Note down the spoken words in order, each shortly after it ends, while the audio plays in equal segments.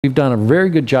We've done a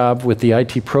very good job with the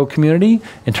IT Pro community.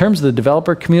 In terms of the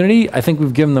developer community, I think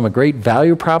we've given them a great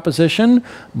value proposition,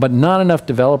 but not enough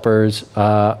developers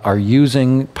are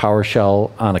using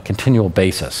PowerShell on a continual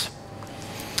basis.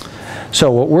 So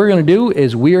what we're going to do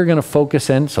is we are going to focus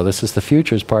in, so this is the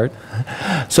futures part,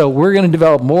 so we're going to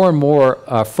develop more and more,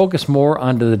 focus more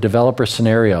onto the developer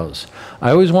scenarios.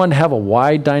 I always wanted to have a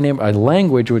wide dynamic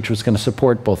language which was going to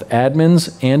support both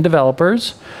admins and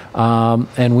developers,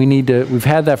 and we've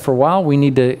had that for a while. We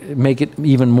need to make it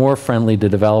even more friendly to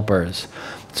developers.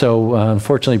 So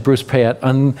unfortunately, Bruce Payette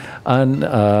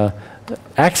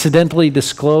accidentally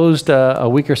disclosed a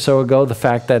week or so ago the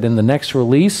fact that in the next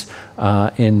release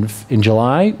in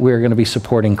July, we're going to be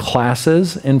supporting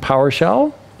classes in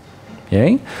PowerShell.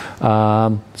 Okay?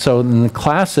 So in the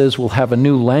classes, we'll have a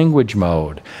new language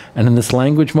mode. And in this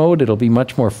language mode, it'll be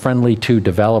much more friendly to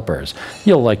developers.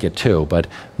 You'll like it too, but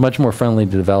much more friendly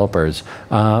to developers.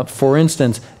 For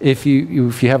instance, if you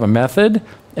have a method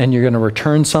and you're going to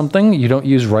return something, you don't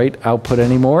use write output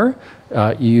anymore.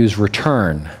 You use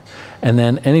return. And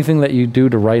then anything that you do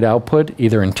to write output,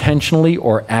 either intentionally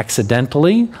or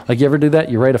accidentally, like you ever do that?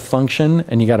 You write a function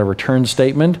and you got a return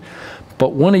statement,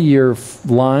 but one of your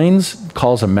lines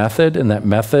calls a method, and that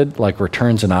method like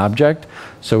returns an object,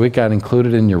 so it got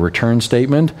included in your return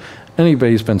statement.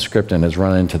 Anybody who's been scripting has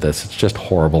run into this. It's just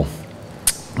horrible.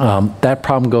 That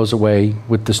problem goes away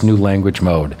with this new language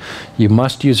mode. You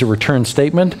must use a return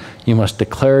statement. You must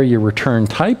declare your return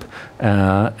type,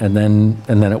 and then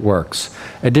it works.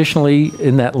 Additionally,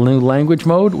 in that new language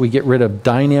mode, we get rid of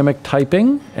dynamic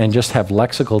typing and just have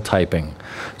lexical typing.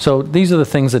 So these are the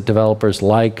things that developers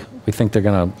like. We think they're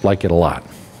going to like it a lot.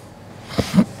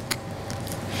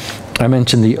 I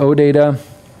mentioned the OData.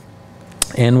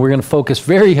 And we're going to focus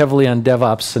very heavily on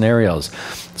DevOps scenarios.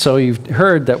 So you've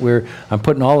heard that I'm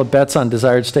putting all the bets on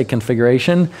desired state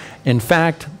configuration. In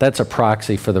fact, that's a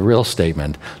proxy for the real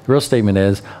statement. The real statement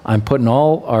is I'm putting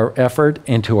all our effort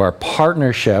into our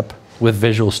partnership with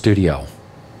Visual Studio.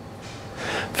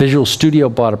 Visual Studio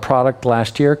bought a product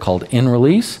last year called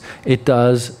InRelease. It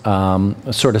does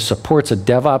sort of supports a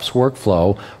DevOps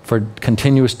workflow for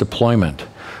continuous deployment,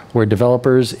 where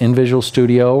developers in Visual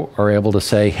Studio are able to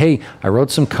say, hey, I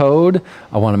wrote some code,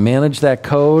 I want to manage that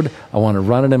code, I want to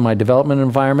run it in my development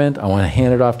environment, I want to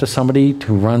hand it off to somebody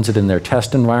who runs it in their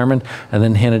test environment, and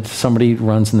then hand it to somebody who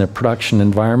runs in their production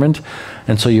environment.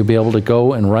 And so you'll be able to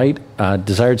go and write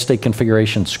desired state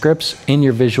configuration scripts in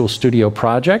your Visual Studio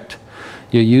project.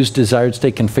 You use desired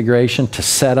state configuration to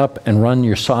set up and run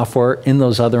your software in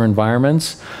those other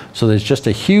environments. So there's just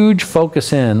a huge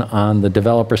focus in on the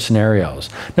developer scenarios.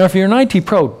 Now, if you're an IT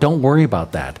pro, don't worry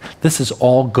about that. This is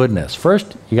all goodness.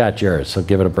 First, you got yours, so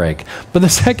give it a break. But the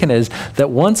second is that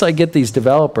once I get these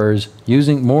developers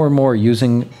using more and more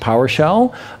using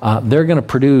PowerShell, they're going to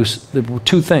produce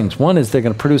two things. One is they're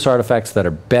going to produce artifacts that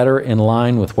are better in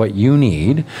line with what you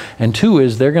need. And two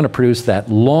is they're going to produce that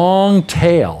long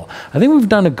tail. I think we've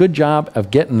done a good job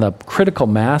of getting the critical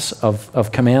mass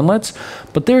of commandlets,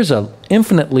 but there's an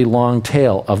infinitely long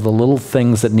tail of the little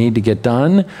things that need to get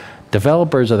done.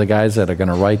 Developers are the guys that are going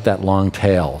to write that long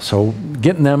tail. So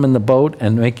getting them in the boat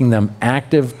and making them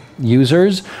active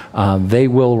users, they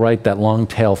will write that long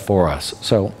tail for us.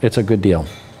 So it's a good deal.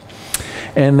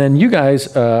 And then you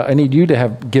guys, I need you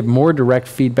to give more direct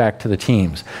feedback to the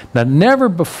teams. Now, never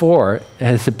before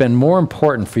has it been more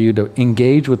important for you to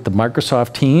engage with the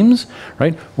Microsoft teams,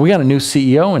 right? We got a new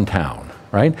CEO in town,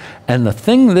 right? And the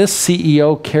thing this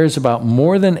CEO cares about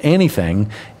more than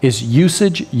anything is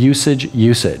usage, usage,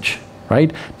 usage,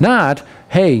 right? Not,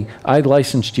 hey, I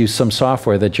licensed you some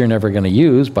software that you're never going to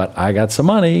use, but I got some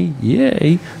money,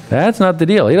 yay. That's not the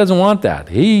deal. He doesn't want that.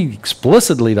 He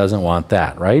explicitly doesn't want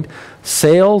that, right?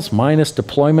 Sales minus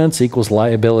deployments equals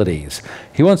liabilities.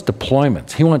 He wants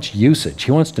deployments. He wants usage.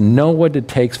 He wants to know what it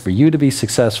takes for you to be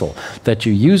successful. That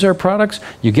you use our products,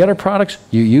 you get our products,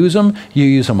 you use them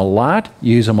a lot,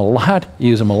 you use them a lot, you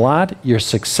use them a lot, you're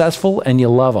successful and you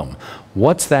love them.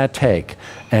 What's that take?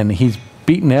 And he's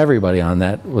beaten everybody on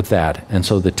that with that. And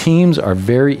so the teams are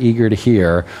very eager to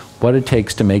hear what it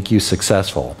takes to make you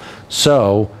successful.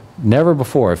 So never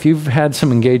before, if you've had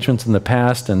some engagements in the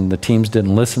past and the teams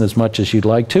didn't listen as much as you'd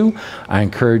like to, I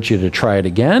encourage you to try it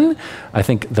again. I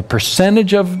think the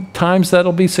percentage of times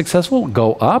that'll be successful will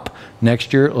go up.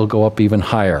 Next year, it'll go up even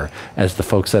higher, as the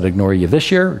folks that ignore you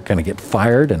this year are going to get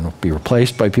fired and be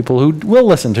replaced by people who will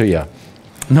listen to you.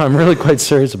 No, I'm really quite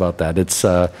serious about that. It's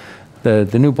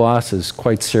the new boss is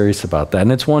quite serious about that,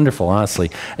 and it's wonderful, honestly.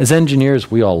 As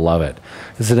engineers, we all love it.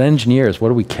 As engineers, what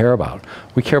do we care about?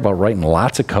 We care about writing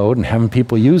lots of code and having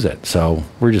people use it, so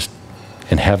we're just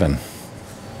in heaven.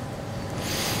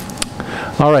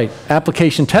 All right,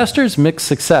 application testers, mixed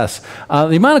success.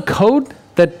 The amount of code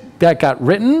that got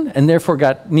written and therefore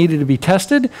needed to be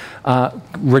tested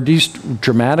reduced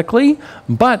dramatically,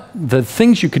 but the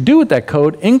things you could do with that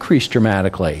code increased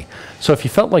dramatically. So if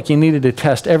you felt like you needed to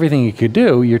test everything you could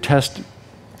do, your test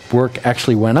work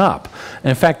actually went up. And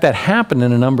in fact, that happened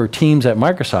in a number of teams at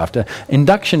Microsoft.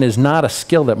 Induction is not a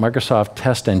skill that Microsoft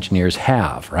test engineers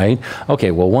have, right?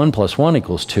 Okay, well, 1 + 1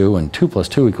 = 2, and 2 +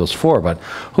 2 = 4, but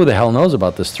who the hell knows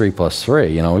about this 3 + 3?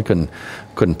 You know, we're going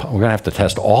to have to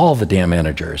test all the damn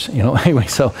integers, you know? Anyway,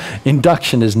 so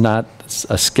induction is not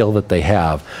a skill that they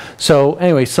have. So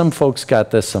anyway, some folks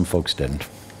got this, some folks didn't.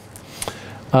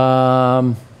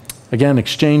 Again,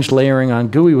 exchange layering on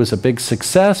GUI was a big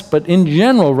success, but in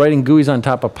general, writing GUIs on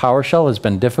top of PowerShell has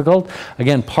been difficult.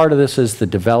 Again, part of this is the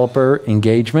developer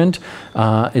engagement.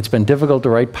 It's been difficult to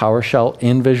write PowerShell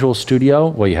in Visual Studio.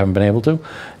 Well, you haven't been able to.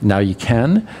 Now you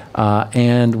can.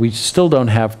 And we still don't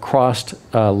have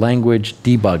cross-language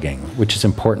debugging, which is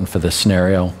important for this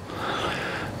scenario.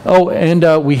 Oh,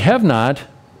 and we have not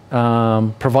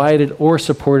provided or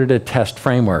supported a test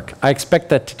framework. I expect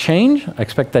that to change. I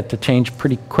expect that to change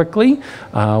pretty quickly.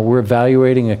 We're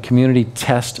evaluating a community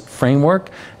test framework,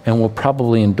 and we'll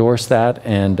probably endorse that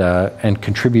and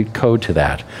contribute code to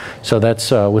that. So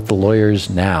that's with the lawyers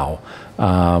now.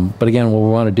 But again, what we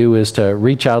want to do is to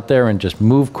reach out there and just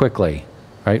move quickly,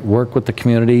 right? Work with the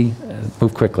community,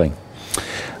 move quickly.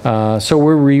 So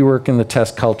we're reworking the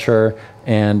test culture,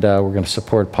 and we're going to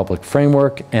support public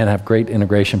framework and have great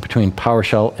integration between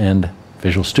PowerShell and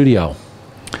Visual Studio.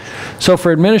 So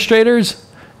for administrators,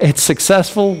 it's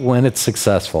successful when it's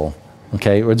successful.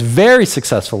 Okay, it's very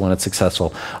successful when it's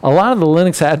successful. A lot of the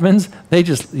Linux admins, they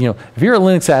just, you know, if you're a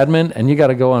Linux admin and you got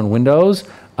to go on Windows,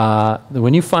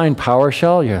 when you find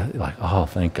PowerShell, you're like, oh,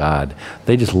 thank God.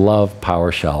 They just love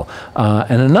PowerShell.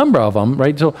 And a number of them,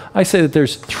 right? So I say that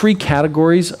there's 3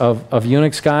 categories of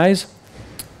Unix guys,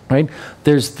 right?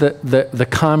 There's the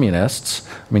communists.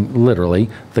 I mean, literally,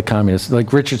 the communists.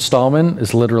 Like Richard Stallman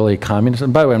is literally a communist.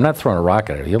 And by the way, I'm not throwing a rock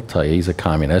at it. He'll tell you he's a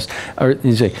communist. Or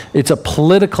it's a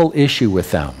political issue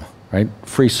with them. Right?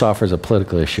 Free software is a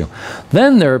political issue.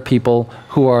 Then there are people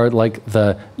who are like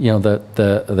the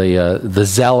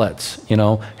zealots. You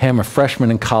know, hey, I'm a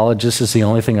freshman in college. This is the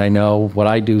only thing I know. What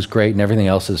I do is great, and everything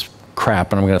else is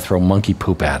crap, and I'm going to throw monkey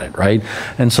poop at it, right?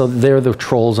 And so they're the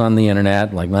trolls on the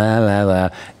internet, like blah, blah, blah.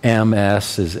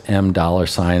 MS is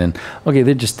 $, and okay,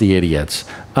 they're just the idiots,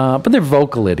 but they're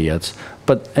vocal idiots.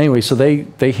 But anyway, so they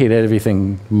hate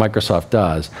everything Microsoft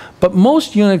does. But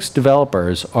most Unix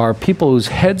developers are people whose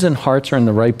heads and hearts are in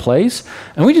the right place,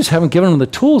 and we just haven't given them the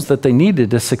tools that they needed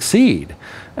to succeed.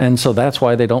 And so that's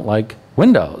why they don't like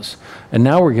Windows. And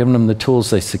now we're giving them the tools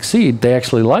they succeed. They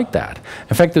actually like that.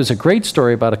 In fact, there's a great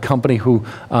story about a company who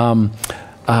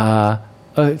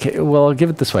okay, well, I'll give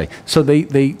it this way. So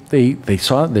they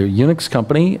saw they're a Unix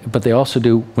company, but they also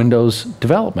do Windows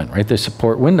development, right? They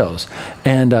support Windows.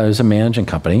 And it was a managing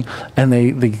company. And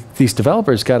these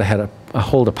developers got a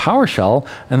hold of PowerShell,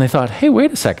 and they thought, hey,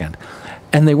 wait a second.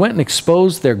 And they went and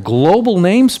exposed their global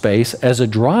namespace as a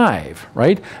drive,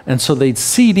 right? And so they'd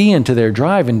CD into their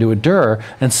drive into a dir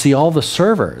and see all the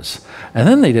servers. And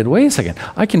then they did, wait a second,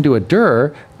 I can do a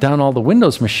dir down all the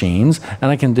Windows machines, and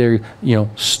I can do, you know,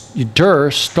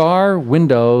 dir star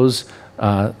Windows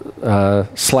 /SQL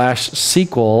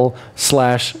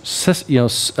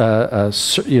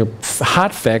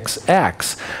hotfix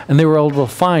X, and they were able to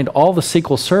find all the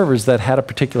SQL servers that had a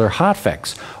particular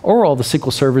hotfix, or all the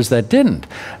SQL servers that didn't.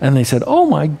 And they said, "Oh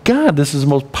my God, this is the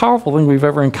most powerful thing we've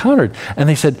ever encountered." And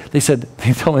they told me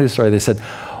the story. They said,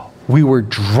 we were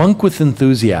drunk with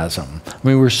enthusiasm. I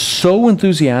mean, we were so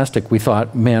enthusiastic, we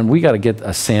thought, man, we got to get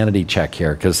a sanity check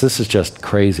here, because this is just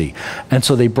crazy. And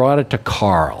so they brought it to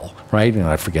Carl, right? And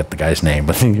I forget the guy's name,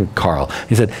 but Carl.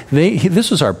 He said, this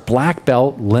was our black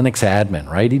belt Linux admin,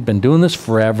 right? He'd been doing this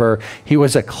forever. He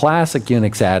was a classic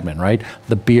Unix admin, right?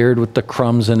 The beard with the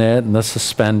crumbs in it and the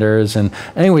suspenders. And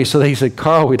anyway, so they said,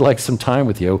 Carl, we'd like some time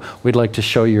with you. We'd like to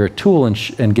show you a tool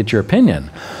and get your opinion.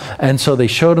 And so they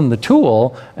showed him the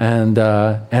tool, and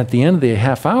at the end of the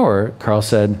half hour, Carl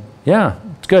said, yeah,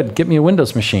 it's good. Get me a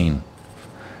Windows machine.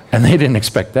 And they didn't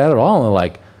expect that at all. And they're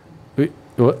like,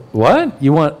 what?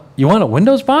 You want a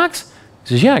Windows box? He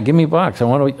says, yeah, give me a box. I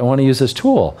want to use this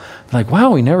tool. I'm like,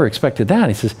 wow, we never expected that.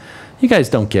 He says, you guys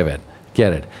don't get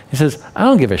it. He says, I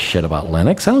don't give a shit about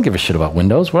Linux. I don't give a shit about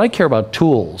Windows. What I care about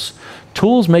tools.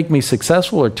 Tools make me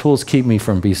successful, or tools keep me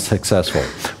from being successful.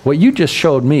 What you just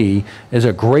showed me is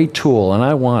a great tool, and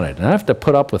I want it. And I have to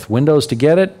put up with Windows to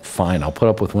get it? Fine, I'll put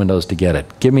up with Windows to get it.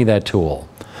 Give me that tool.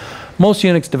 Most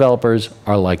Unix developers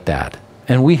are like that.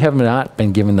 And we have not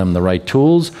been giving them the right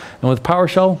tools. And with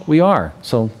PowerShell, we are.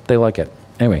 So they like it.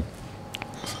 Anyway.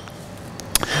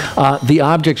 The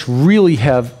objects really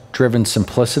have driven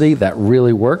simplicity. That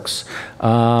really works.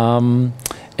 And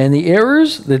the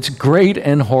errors, that's great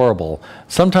and horrible.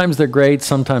 Sometimes they're great,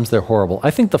 sometimes they're horrible.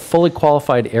 I think the fully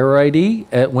qualified error ID,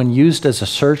 when used as a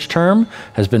search term,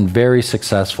 has been very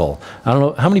successful. I don't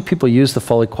know, how many people use the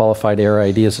fully qualified error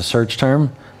ID as a search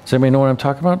term? Does anybody know what I'm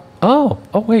talking about? Oh,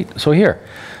 wait, so here.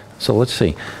 So let's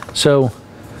see. So,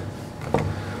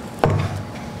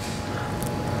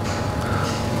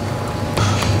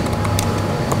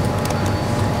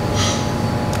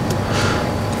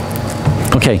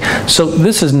 okay, so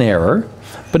this is an error,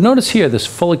 but notice here this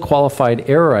fully qualified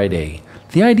error ID.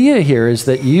 The idea here is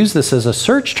that you use this as a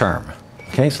search term.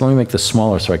 Okay, so let me make this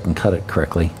smaller so I can cut it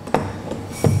correctly.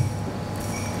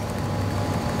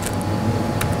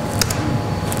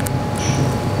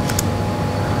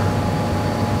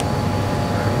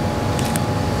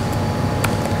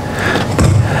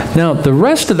 Now, the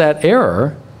rest of that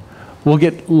error will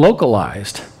get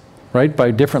localized, right, by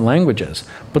different languages.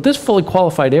 But this fully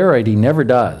qualified error ID never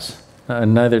does.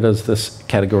 Neither does this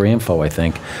category info, I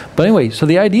think. But anyway, so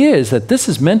the idea is that this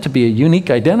is meant to be a unique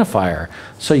identifier.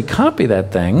 So you copy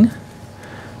that thing,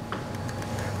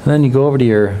 and then you go over to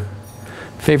your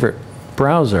favorite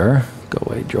browser. Go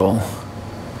away, Joel.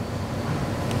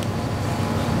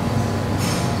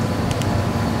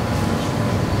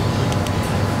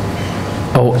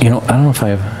 Oh, you know, I don't know if I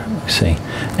have, let me see.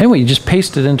 Anyway, you just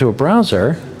paste it into a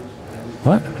browser.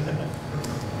 What?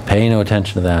 Pay no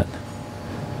attention to that.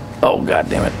 Oh, God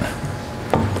damn it.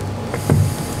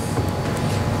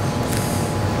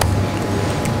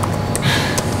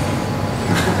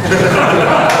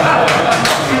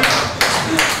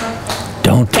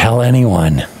 Don't tell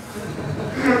anyone.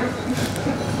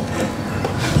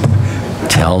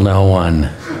 Tell no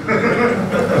one.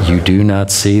 You do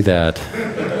not see that.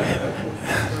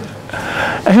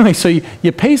 Anyway, so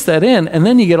you paste that in, and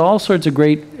then you get all sorts of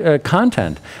great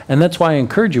content. And that's why I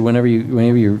encourage you, whenever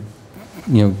you're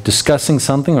discussing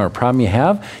something or a problem you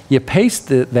have, you paste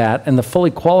that and the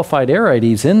fully qualified error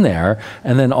IDs in there,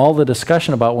 and then all the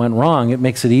discussion about went wrong, it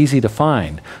makes it easy to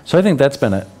find. So I think that's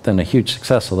been a huge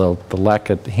success, although the lack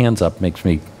of hands up makes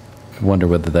me wonder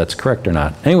whether that's correct or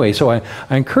not. Anyway, so I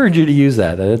encourage you to use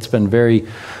that. It's been very,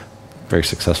 very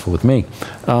successful with me.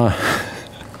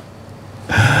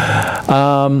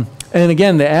 And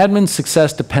again, the admin's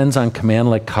success depends on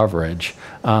command-like coverage.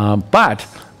 But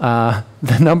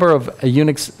the number of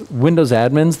Unix Windows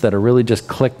admins that are really just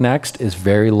click next is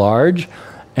very large.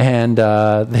 And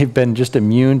they've been just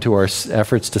immune to our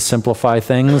efforts to simplify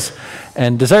things.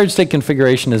 And desired state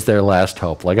configuration is their last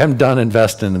hope. Like, I'm done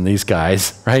investing in these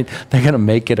guys, right? They're going to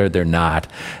make it or they're not.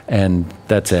 And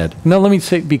that's it. Now, let me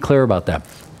be clear about that,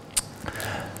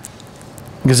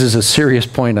 because there's a serious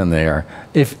point on there.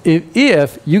 If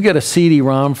you get a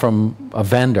CD-ROM from a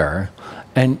vendor,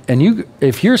 and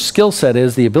if your skill set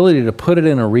is the ability to put it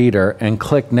in a reader and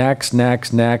click next,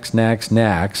 next, next, next,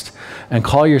 next, and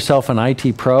call yourself an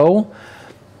IT pro,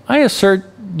 I assert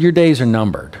your days are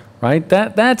numbered, right?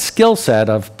 That skill set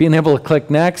of being able to click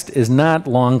next is not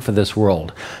long for this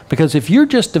world. Because if you're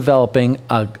just developing,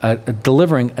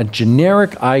 delivering a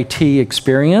generic IT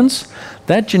experience,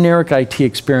 that generic IT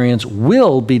experience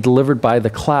will be delivered by the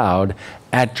cloud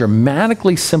at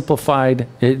dramatically simplified,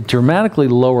 dramatically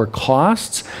lower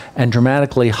costs and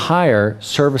dramatically higher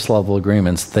service level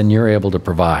agreements than you're able to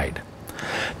provide.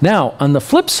 Now, on the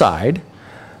flip side,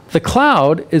 the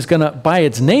cloud is going to, by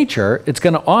its nature, it's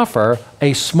going to offer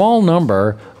a small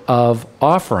number of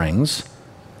offerings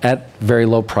at very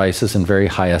low prices and very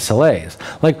high SLAs.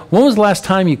 Like, when was the last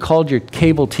time you called your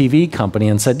cable TV company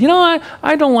and said, you know,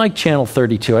 I don't like channel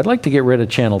 32. I'd like to get rid of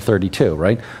channel 32,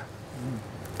 right?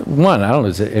 One, I don't know,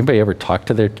 has anybody ever talked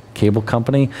to their cable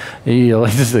company?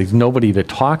 There's nobody to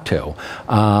talk to.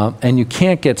 And you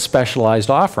can't get specialized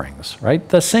offerings, right?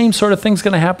 The same sort of thing's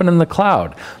going to happen in the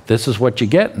cloud. This is what you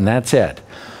get, and that's it.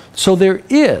 So there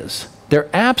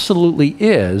absolutely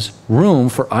is room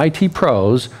for IT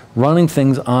pros running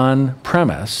things on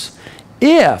premise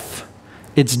if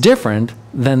it's different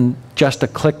than just a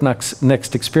click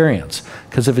next experience.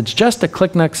 Because if it's just a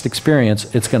click next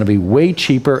experience, it's going to be way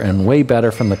cheaper and way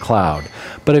better from the cloud.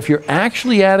 But if you're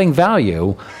actually adding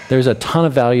value, there's a ton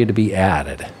of value to be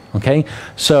added. Okay?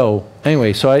 So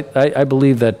anyway, so I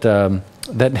believe that,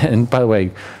 and by the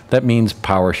way, that means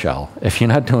PowerShell. If you're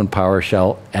not doing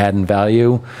PowerShell adding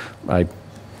value, I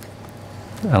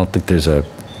don't think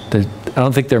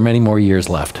there are many more years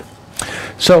left.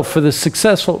 So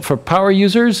for power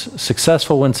users,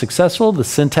 successful when successful. The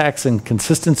syntax and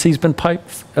consistency has been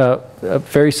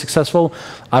very successful.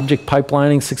 Object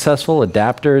pipelining successful.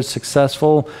 Adapters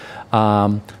successful.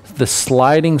 The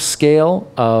sliding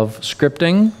scale of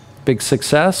scripting, big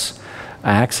success.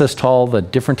 Access to all the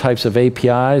different types of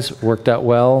APIs worked out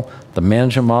well. The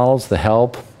management models, the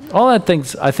help, all that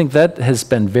things, I think that has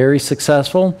been very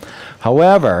successful.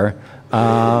 However,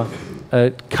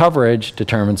 coverage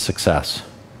determines success.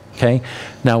 Okay?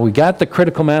 Now we got the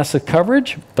critical mass of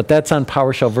coverage, but that's on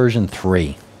PowerShell version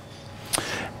 3.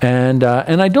 And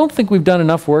I don't think we've done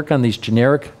enough work on these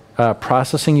generic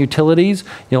processing utilities,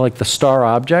 like the star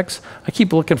objects. I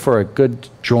keep looking for a good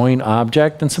join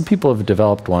object, and some people have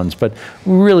developed ones, but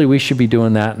really we should be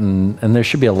doing that, and there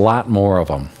should be a lot more of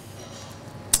them.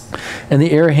 And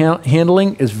the error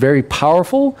handling is very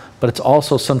powerful, but it's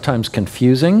also sometimes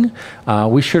confusing.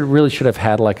 We really should have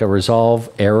had like a resolve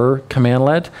error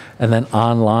commandlet, and then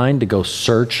online to go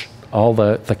search all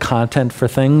the content for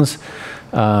things.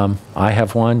 I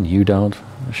have one, you don't.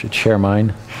 I should share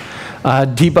mine.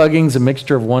 Debugging is a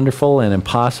mixture of wonderful and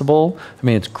impossible. I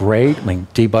mean, it's great. I mean,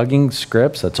 debugging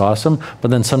scripts, that's awesome.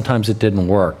 But then sometimes it didn't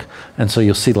work. And so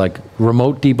you'll see like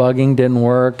remote debugging didn't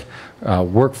work,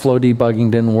 workflow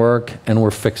debugging didn't work, and we're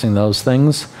fixing those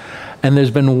things. And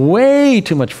there's been way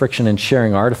too much friction in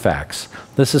sharing artifacts.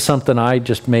 This is something I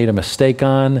just made a mistake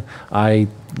on. I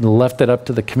left it up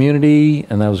to the community,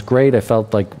 and that was great. I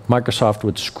felt like Microsoft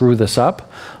would screw this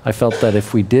up. I felt that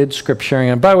if we did script sharing,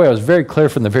 and by the way, I was very clear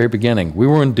from the very beginning, we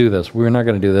weren't do this, we're not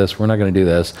going to do this, we're not going to do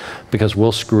this, because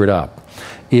we'll screw it up.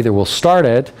 Either we'll start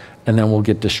it, and then we'll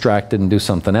get distracted and do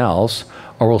something else,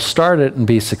 or we'll start it and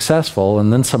be successful,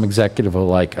 and then some executive will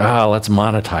like, let's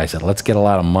monetize it, let's get a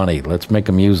lot of money, let's make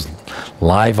them use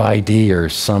live ID or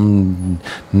some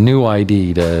new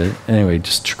ID to, anyway,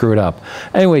 just screw it up.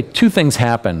 Anyway, two things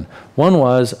happened. One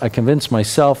was I convinced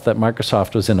myself that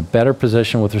Microsoft was in a better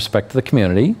position with respect to the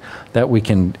community, that we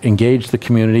can engage the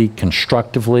community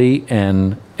constructively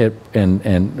and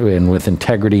with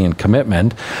integrity and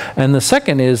commitment. And the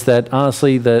second is that,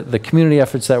 honestly, the community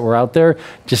efforts that were out there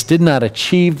just did not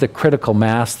achieve the critical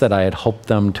mass that I had hoped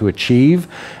them to achieve.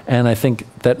 And I think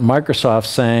that Microsoft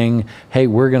saying, hey,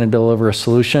 we're going to deliver a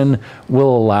solution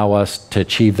will allow us to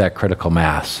achieve that critical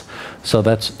mass. So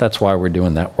that's why we're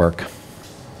doing that work.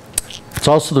 It's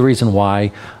also the reason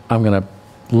why I'm going to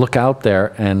look out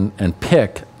there and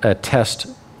pick a test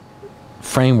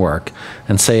framework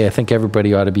and say, I think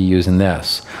everybody ought to be using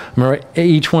this. Remember,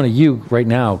 each one of you right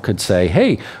now could say,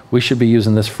 hey, we should be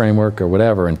using this framework or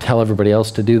whatever, and tell everybody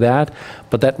else to do that.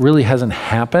 But that really hasn't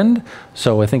happened,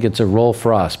 so I think it's a role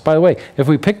for us. By the way, if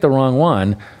we pick the wrong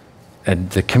one, and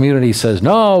the community says,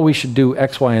 no, we should do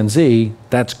X, Y, and Z,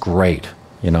 that's great.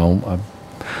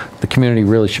 The community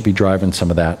really should be driving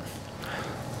some of that.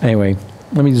 Anyway,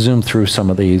 let me zoom through some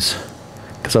of these,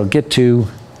 because I'll get to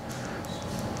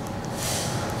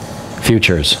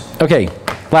futures. Okay,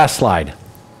 last slide.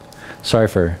 Sorry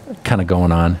for kind of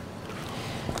going on.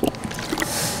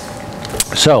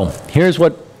 So here's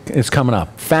what is coming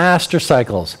up. Faster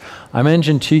cycles. I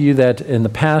mentioned to you that in the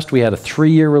past we had a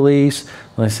 3-year release.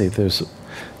 Let's see, it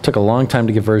took a long time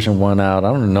to get version 1 out.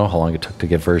 I don't know how long it took to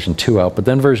get version 2 out, but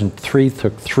then version 3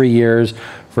 took 3 years.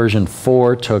 Version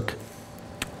 4 took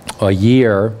a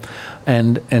year.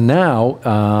 And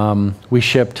now we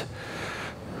shipped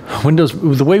Windows.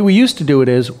 The way we used to do it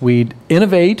is we'd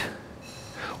innovate,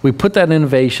 we put that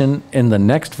innovation in the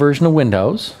next version of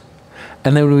Windows,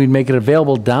 and then we'd make it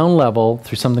available down level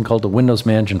through something called the Windows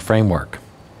Management Framework.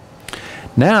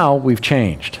 Now we've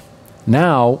changed.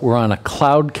 Now we're on a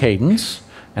cloud cadence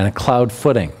and a cloud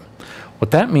footing.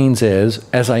 What that means is,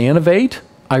 as I innovate,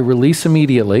 I release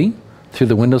immediately through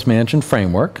the Windows Management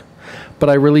Framework, but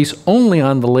I release only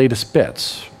on the latest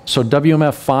bits. So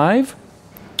WMF 5,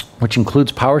 which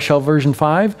includes PowerShell version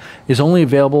 5, is only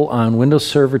available on Windows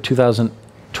Server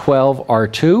 2012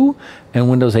 R2 and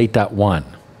Windows 8.1.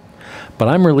 But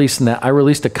I'm releasing that. I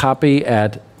released a copy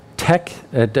at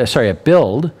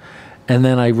Build, and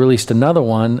then I released another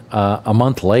one a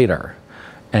month later.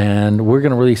 And we're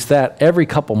going to release that every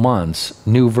couple months,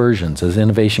 new versions as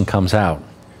innovation comes out.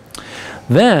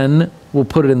 Then we'll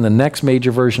put it in the next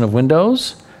major version of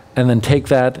Windows, and then take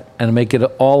that and make it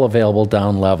all available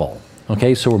down level.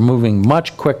 Okay, so we're moving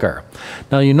much quicker.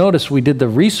 Now you notice we did the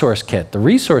resource kit. The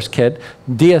resource kit,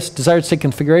 desired state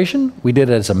configuration, we did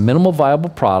it as a minimal viable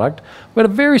product. We had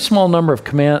a very small number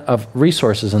of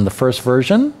resources in the first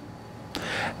version.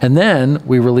 And then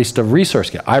we released a resource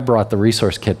kit. I brought the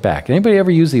resource kit back. Anybody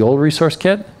ever use the old resource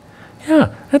kit?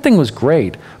 Yeah, that thing was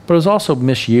great, but it was also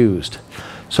misused.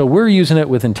 So we're using it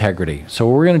with integrity. So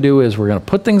what we're going to do is we're going to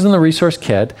put things in the resource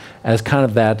kit as kind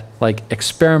of that like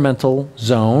experimental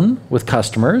zone with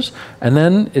customers, and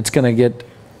then it's going to get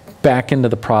back into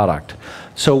the product.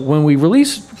 So when we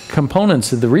release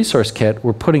components of the resource kit,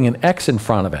 we're putting an X in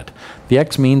front of it. The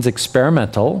X means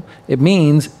experimental. It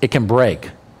means it can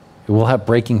break. It will have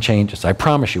breaking changes. I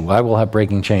promise you, I will have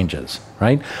breaking changes,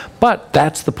 right? But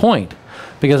that's the point,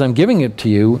 because I'm giving it to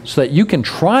you so that you can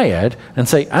try it and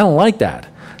say, I don't like that.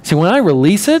 See, when I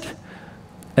release it,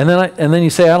 and then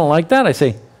you say, I don't like that, I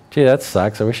say, gee, that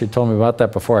sucks. I wish you'd told me about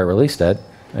that before I released it.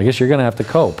 I guess you're going to have to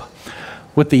cope.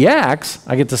 With the X,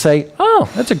 I get to say, oh,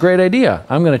 that's a great idea.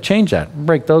 I'm going to change that.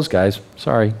 Break those guys.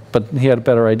 Sorry, but he had a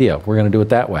better idea. We're going to do it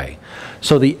that way.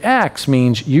 So the X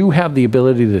means you have the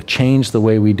ability to change the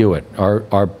way we do it.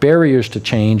 Our barriers to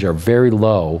change are very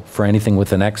low for anything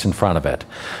with an X in front of it.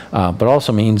 But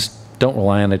also means don't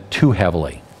rely on it too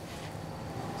heavily.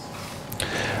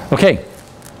 Okay,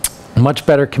 much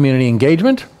better community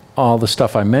engagement. All the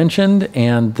stuff I mentioned,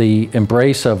 and the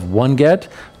embrace of OneGet.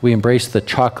 We embrace the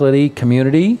chocolatey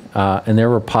community and their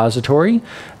repository,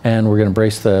 and we're going to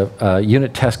embrace the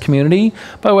unit test community.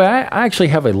 By the way, I actually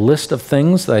have a list of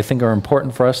things that I think are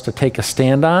important for us to take a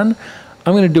stand on.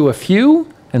 I'm going to do a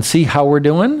few and see how we're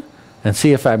doing, and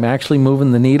see if I'm actually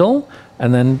moving the needle,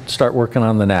 and then start working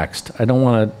on the next. I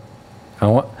want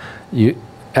you,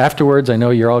 afterwards, I know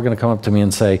you're all going to come up to me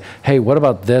and say, hey, what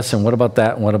about this, and what about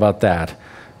that, and what about that?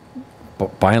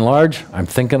 By and large, I'm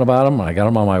thinking about them. I got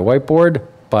them on my whiteboard,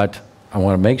 but I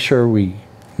want to make sure we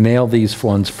nail these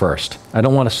ones first. I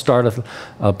don't want to start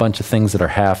a bunch of things that are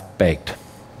half-baked.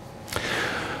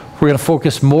 We're going to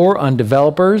focus more on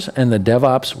developers and the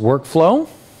DevOps workflow.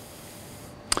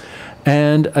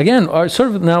 And again,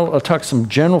 now I'll talk some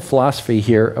general philosophy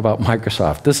here about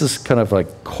Microsoft. This is kind of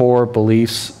like core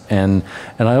beliefs, and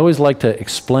I always like to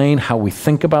explain how we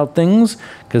think about things,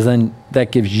 because then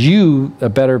that gives you a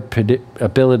better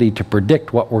ability to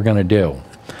predict what we're going to do.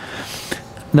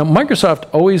 Now, Microsoft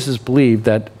always has believed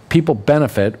that people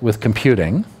benefit with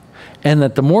computing, and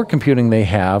that the more computing they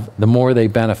have, the more they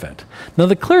benefit. Now,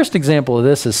 the clearest example of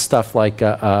this is stuff like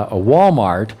a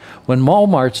Walmart. When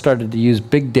Walmart started to use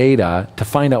big data to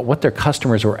find out what their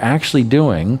customers were actually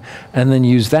doing, and then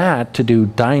use that to do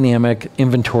dynamic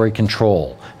inventory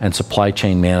control and supply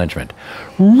chain management.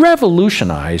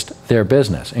 Revolutionized their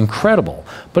business. Incredible.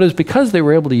 But it was because they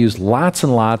were able to use lots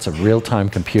and lots of real-time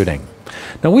computing.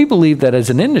 Now, we believe that as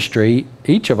an industry,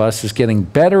 each of us is getting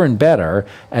better and better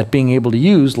at being able to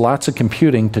use lots of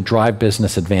computing to drive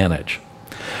business advantage.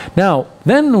 Now,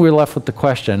 then we're left with the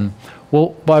question, well,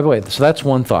 by the way, so that's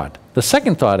one thought. The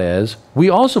second thought is, we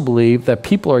also believe that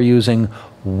people are using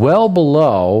well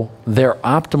below their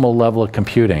optimal level of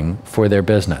computing for their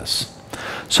business.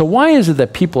 So why is it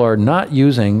that people are not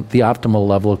using the optimal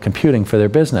level of computing for their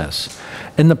business?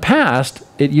 In the past,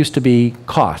 it used to be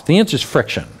cost. The answer is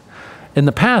friction. In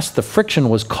the past, the friction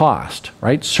was cost,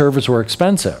 right? Servers were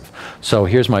expensive. So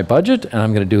here's my budget, and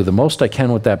I'm going to do the most I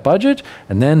can with that budget,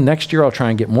 and then next year I'll try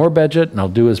and get more budget, and I'll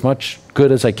do as much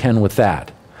good as I can with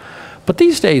that. But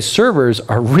these days, servers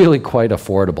are really quite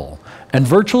affordable, and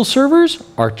virtual servers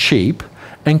are cheap,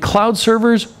 and cloud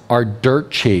servers are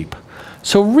dirt cheap.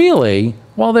 So really,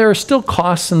 while there are still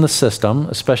costs in the system,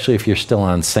 especially if you're still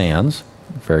on SANs,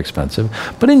 very expensive,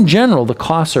 but in general, the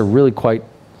costs are really quite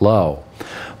low.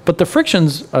 But the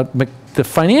frictions, the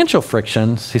financial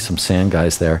friction, see some sand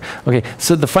guys there. Okay,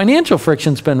 so the financial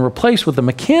friction's been replaced with the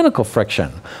mechanical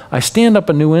friction. I stand up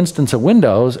a new instance of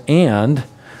Windows and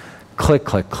click,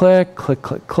 click, click, click,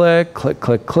 click, click, click,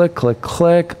 click, click, click,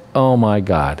 click. Oh my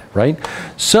God, right?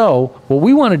 So what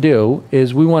we want to do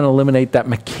is we want to eliminate that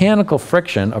mechanical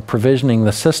friction of provisioning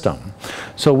the system.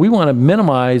 So we want to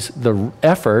minimize the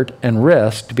effort and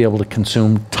risk to be able to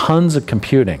consume tons of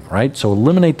computing, right? So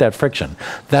eliminate that friction.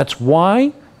 That's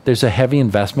why there's a heavy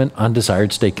investment on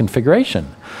desired state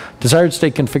configuration. Desired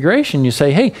state configuration, you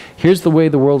say, hey, here's the way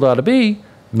the world ought to be,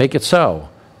 make it so.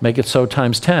 Make it so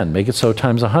times 10, make it so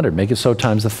times 100, make it so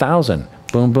times 1,000.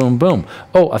 Boom, boom, boom.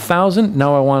 Oh, 1,000,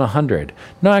 now I want 100.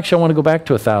 No, actually, I want to go back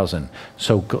to 1,000.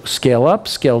 So go, scale up,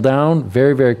 scale down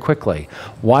very, very quickly.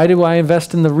 Why do I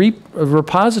invest in the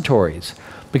repositories?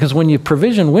 Because when you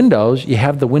provision Windows, you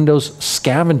have the Windows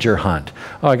scavenger hunt.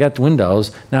 Oh, I got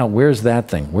Windows. Now, where's that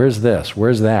thing? Where's this?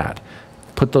 Where's that?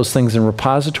 Put those things in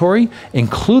repository,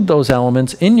 include those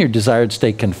elements in your desired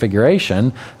state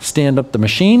configuration, stand up the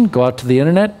machine, go out to the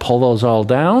internet, pull those all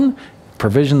down,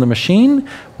 provision the machine.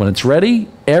 When it's ready,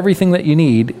 everything that you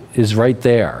need is right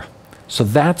there. So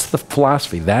that's the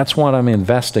philosophy. That's what I'm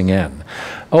investing in.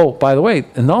 Oh, by the way,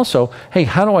 and also, hey,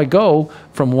 how do I go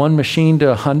from one machine to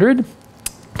 100?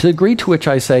 To the degree to which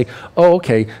I say, oh,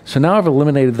 okay, so now I've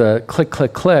eliminated the click,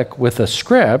 click, click with a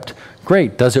script.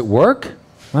 Great, does it work?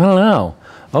 I don't know.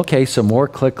 Okay, so more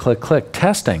click, click, click.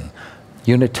 Testing,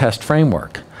 unit test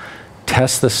framework.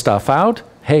 Test the stuff out.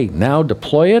 Hey, now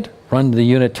deploy it, run the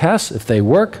unit tests. If they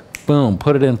work, boom,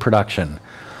 put it in production.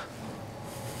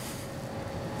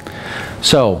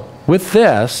 So with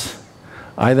this,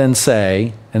 I then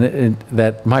say,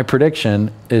 that my prediction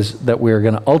is that we're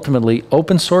going to ultimately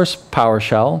open source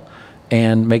PowerShell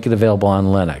and make it available on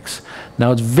Linux.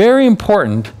 Now it's very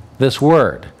important, this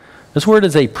word. This word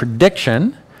is a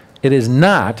prediction. It is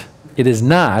not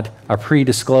a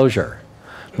pre-disclosure.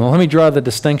 Well, let me draw the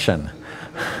distinction.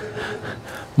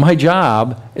 My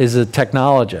job is a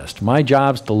technologist. My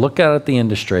job is to look out at the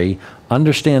industry,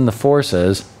 understand the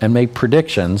forces, and make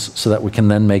predictions so that we can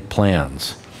then make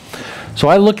plans. So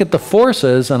I look at the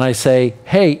forces and I say,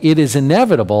 hey, it is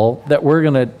inevitable that we're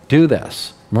going to do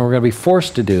this. We're going to be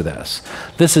forced to do this.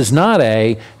 This is not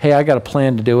a, hey, I got a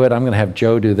plan to do it. I'm going to have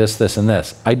Joe do this, this, and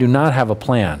this. I do not have a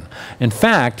plan. In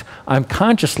fact, I'm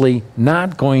consciously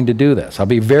not going to do this. I'll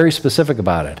be very specific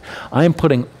about it. I'm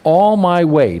putting all my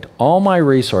weight, all my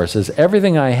resources,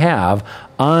 everything I have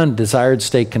on desired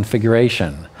state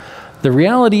configuration. The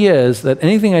reality is that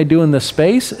anything I do in this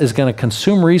space is going to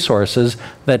consume resources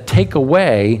that take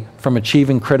away from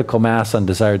achieving critical mass on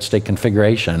desired state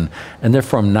configuration, and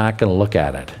therefore I'm not going to look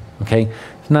at it. Okay?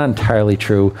 It's not entirely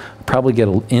true. I'll probably get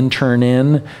an intern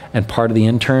in, and part of the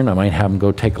intern, I might have them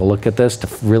go take a look at this to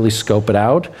really scope it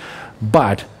out,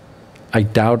 but I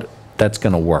doubt that's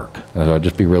going to work. I'll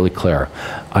just be really clear.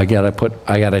 I got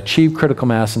to achieve critical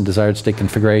mass and desired state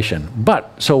configuration.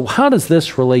 But, so how does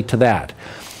this relate to that?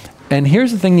 And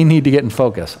here's the thing you need to get in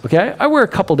focus. Okay, I wear a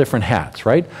couple different hats,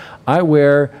 right? I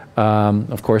wear,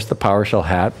 of course, the PowerShell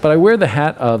hat, but I wear the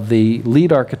hat of the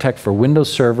lead architect for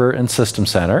Windows Server and System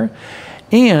Center,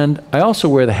 and I also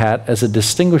wear the hat as a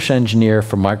distinguished engineer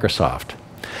for Microsoft.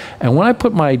 And when I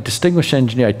put my distinguished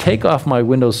engineer, I take off my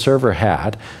Windows Server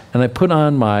hat and I put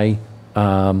on my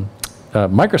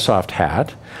Microsoft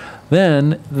hat,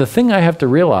 then the thing I have to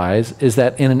realize is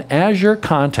that in an Azure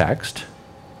context,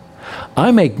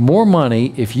 I make more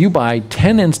money if you buy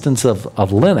 10 instances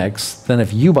of Linux than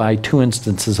if you buy 2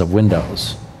 instances of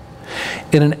Windows.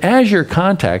 In an Azure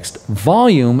context,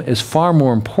 volume is far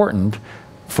more important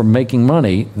for making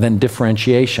money than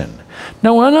differentiation.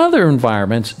 Now, in other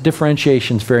environments,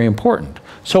 differentiation is very important.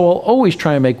 So I'll always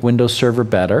try and make Windows Server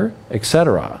better,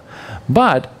 etc.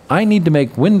 But I need to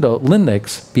make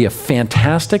Linux be a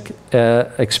fantastic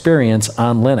experience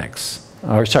on Linux.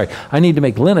 Or sorry, I need to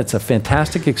make Linux a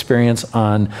fantastic experience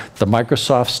on the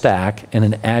Microsoft stack and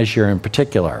in Azure in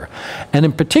particular. And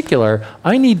in particular,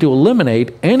 I need to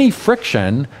eliminate any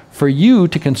friction for you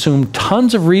to consume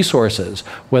tons of resources,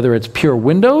 whether it's pure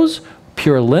Windows,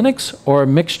 pure Linux, or a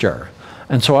mixture.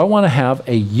 And so I want to have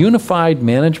a unified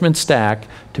management stack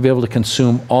to be able to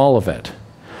consume all of it.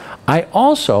 I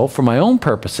also, for my own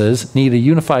purposes, need a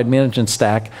unified management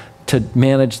stack to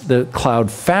manage the cloud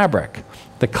fabric.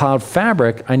 The cloud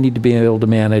fabric, I need to be able to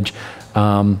manage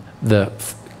the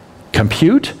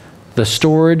compute, the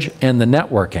storage, and the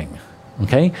networking.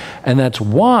 Okay? And that's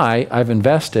why I've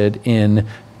invested in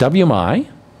WMI,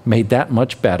 made that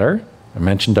much better. I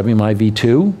mentioned WMI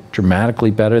v2,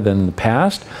 dramatically better than in the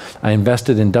past. I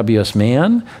invested in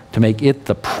WSMan to make it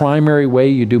the primary way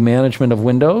you do management of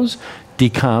Windows.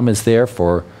 DCOM is there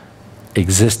for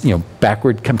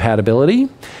backward compatibility.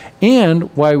 And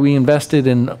why we invested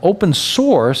in open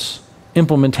source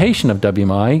implementation of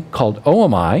WMI called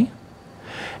OMI,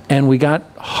 and we got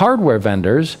hardware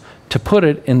vendors to put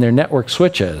it in their network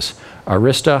switches,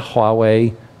 Arista,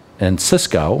 Huawei, and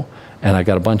Cisco, and I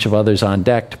got a bunch of others on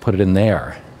deck to put it in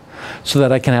there, so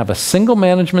that I can have a single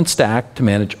management stack to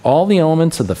manage all the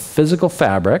elements of the physical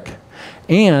fabric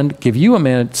and give you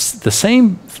the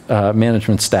same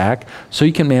management stack so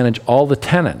you can manage all the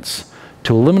tenants,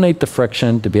 to eliminate the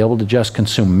friction, to be able to just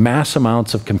consume mass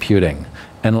amounts of computing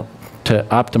and to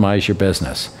optimize your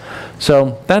business.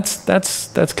 So that's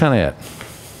kind of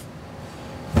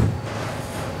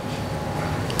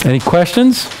it. Any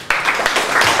questions?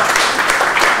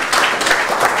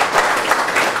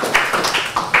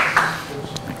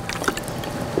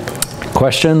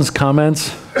 Questions,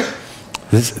 comments?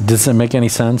 Does it make any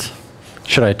sense?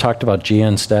 Should I have talked about Gia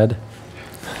instead?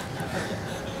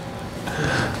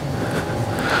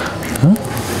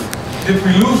 Did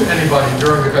we lose anybody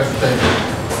during the presentation?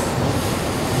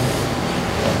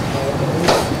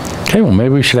 Okay, well,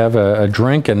 maybe we should have a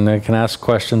drink and they can ask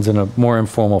questions in a more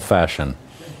informal fashion.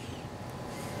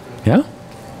 Yeah?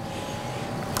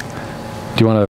 Do you want to?